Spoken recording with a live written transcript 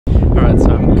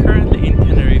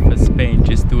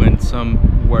just doing some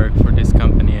work for this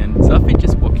company, and so I've been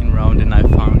just walking around and I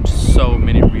found so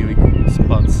many really cool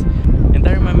spots. And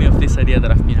that reminded me of this idea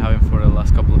that I've been having for the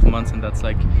last couple of months, and that's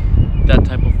like that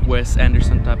type of Wes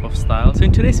Anderson type of style. So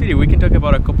in today's video we can talk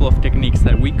about a couple of techniques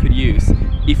that we could use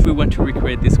if we want to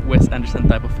recreate this Wes Anderson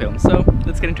type of film. So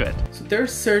let's get into it. So there are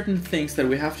certain things that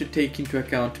we have to take into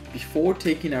account before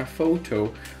taking our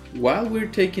photo, while we're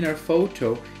taking our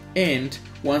photo, and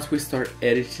once we start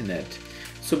editing it.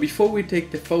 So before we take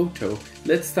the photo,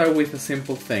 let's start with a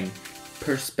simple thing: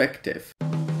 perspective.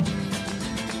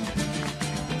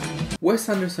 Wes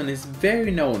Anderson is very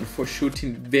known for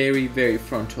shooting very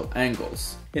frontal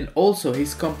angles, and also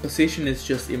his composition is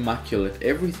just immaculate.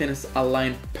 Everything is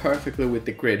aligned perfectly with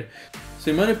the grid.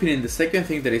 So in my opinion, the second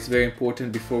thing that is very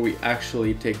important before we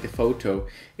actually take the photo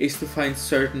is to find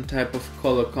certain type of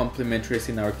color complementaries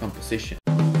in our composition.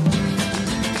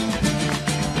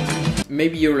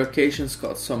 Maybe your location's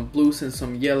got some blues and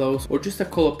some yellows, or just a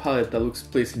color palette that looks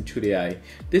pleasing to the eye.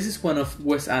 This is one of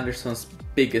Wes Anderson's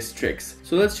biggest tricks,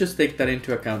 so let's just take that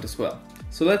into account as well.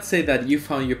 So let's say that you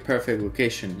found your perfect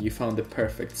location, you found the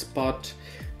perfect spot,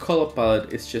 color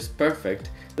palette is just perfect.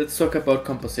 Let's talk about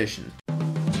composition.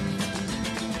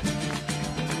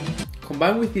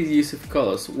 Combined with his use of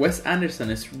colors, Wes Anderson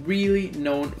is really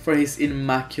known for his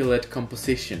immaculate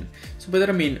composition. So by that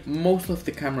I mean most of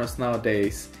the cameras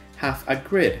nowadays have a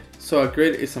grid. So a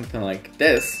grid is something like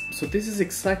this. So this is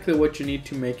exactly what you need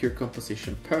to make your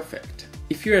composition perfect.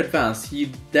 If you're advanced, you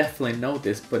definitely know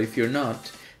this, but if you're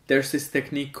not, there's this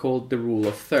technique called the rule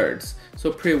of thirds.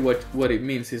 So pretty what it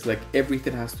means is like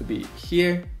everything has to be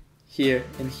here, here,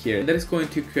 and here. And that is going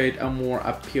to create a more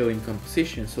appealing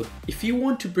composition. So if you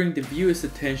want to bring the viewer's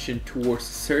attention towards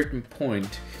a certain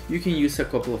point, you can use a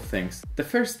couple of things. The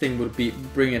first thing would be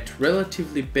bring it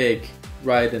relatively big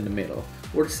right in the middle.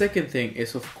 Or the second thing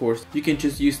is, of course, you can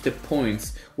just use the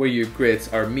points where your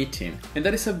grids are meeting. And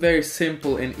that is a very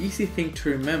simple and easy thing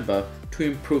to remember to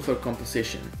improve our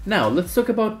composition. Now let's talk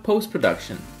about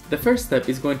post-production. The first step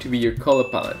is going to be your color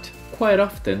palette. Quite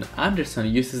often, Anderson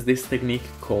uses this technique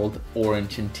called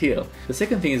orange and teal. The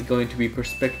second thing is going to be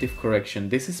perspective correction.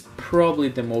 This is probably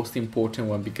the most important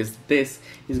one because this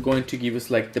is going to give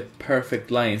us like the perfect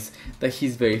lines that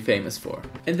he's very famous for.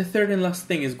 And the third and last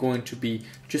thing is going to be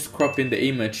just cropping the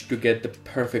image to get the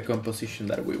perfect composition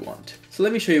that we want. So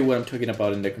let me show you what I'm talking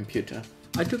about in the computer.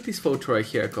 I took this photo right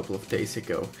here a couple of days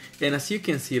ago, and as you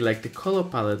can see, like the color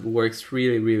palette works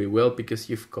really well because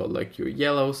you've got like your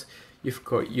yellows, you've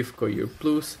got your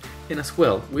blues, and as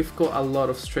well we've got a lot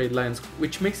of straight lines,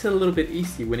 which makes it a little bit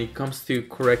easy when it comes to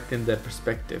correcting the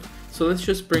perspective. So let's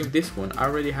just bring this one. I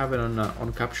already have it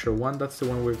on Capture One. That's the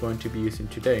one we're going to be using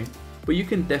today, but you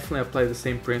can definitely apply the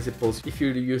same principles if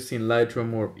you're using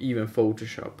Lightroom or even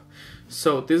Photoshop.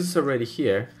 So this is already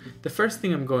here. The first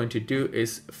thing I'm going to do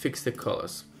is fix the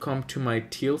colors. Come to my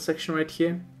teal section right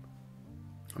here.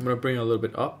 I'm going to bring it a little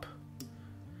bit up,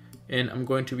 and I'm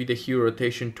going to be the hue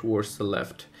rotation towards the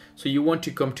left. So you want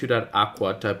to come to that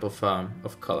aqua type of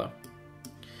color.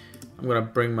 I'm gonna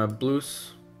bring my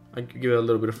blues, I give it a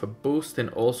little bit of a boost, and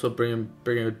also bring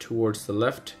it towards the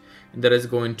left. And that is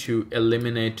going to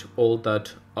eliminate all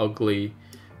that ugly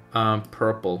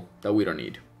purple that we don't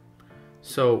need.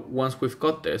 So once we've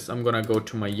got this, I'm gonna go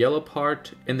to my yellow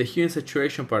part, and the hue and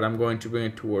saturation part, I'm going to bring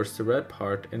it towards the red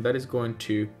part, and that is going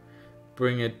to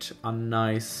bring it a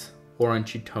nice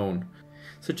orangey tone.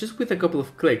 So just with a couple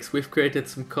of clicks, we've created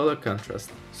some color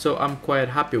contrast. So I'm quite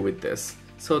happy with this.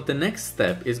 So the next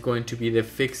step is going to be to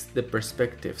fix the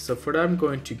perspective. So for that, I'm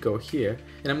going to go here,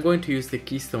 and I'm going to use the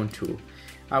keystone tool.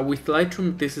 With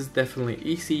Lightroom, this is definitely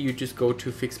easy. You just go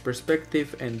to fix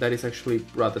perspective, and that is actually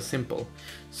rather simple.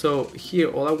 So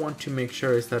here, all I want to make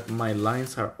sure is that my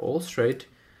lines are all straight.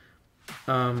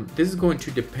 This is going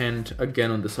to depend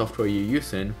again on the software you're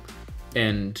using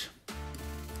and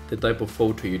the type of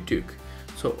photo you took.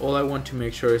 So all I want to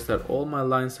make sure is that all my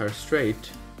lines are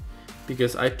straight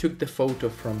because I took the photo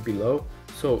from below.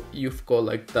 So you've got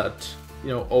like that,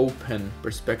 open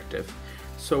perspective.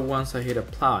 So once I hit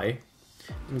apply,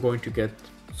 I'm going to get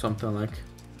something like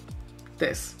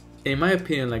this. In my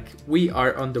opinion, like we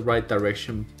are on the right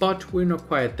direction, but we're not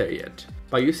quite there yet.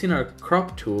 By using our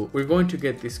crop tool, we're going to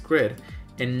get this grid,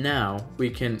 and now we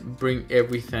can bring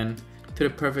everything to the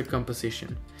perfect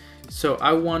composition. So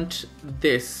I want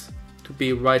this to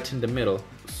be right in the middle,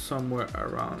 somewhere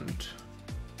around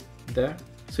there.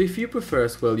 So if you prefer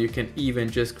as well, you can even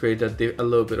just create a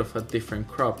little bit of a different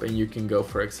crop, and you can go,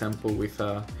 for example, with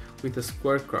a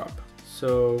square crop.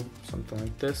 So something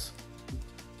like this.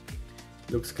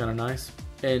 Looks kind of nice.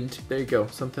 And there you go,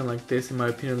 something like this in my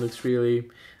opinion looks really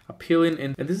appealing,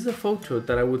 and this is a photo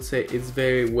that I would say is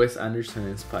very Wes Anderson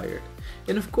inspired.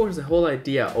 And of course the whole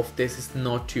idea of this is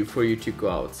not for you to go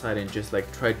outside and just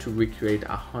like try to recreate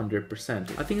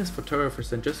 100%. I think as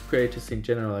photographers and just creators in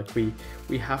general, like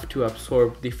we have to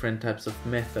absorb different types of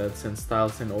methods and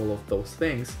styles and all of those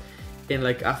things, and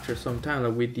like after some time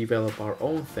like we develop our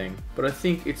own thing. But I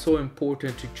think it's so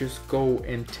important to just go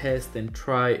and test and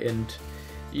try and,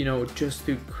 you know, just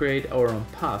to create our own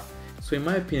path. So in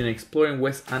my opinion, exploring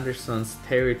Wes Anderson's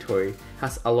territory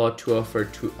has a lot to offer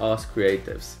to us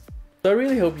creatives. So I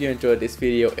really hope you enjoyed this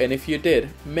video, and if you did,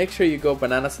 make sure you go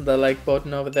bananas on the like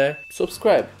button over there,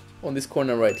 subscribe on this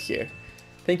corner right here.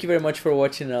 Thank you very much for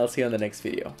watching, and I'll see you on the next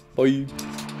video.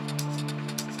 Bye!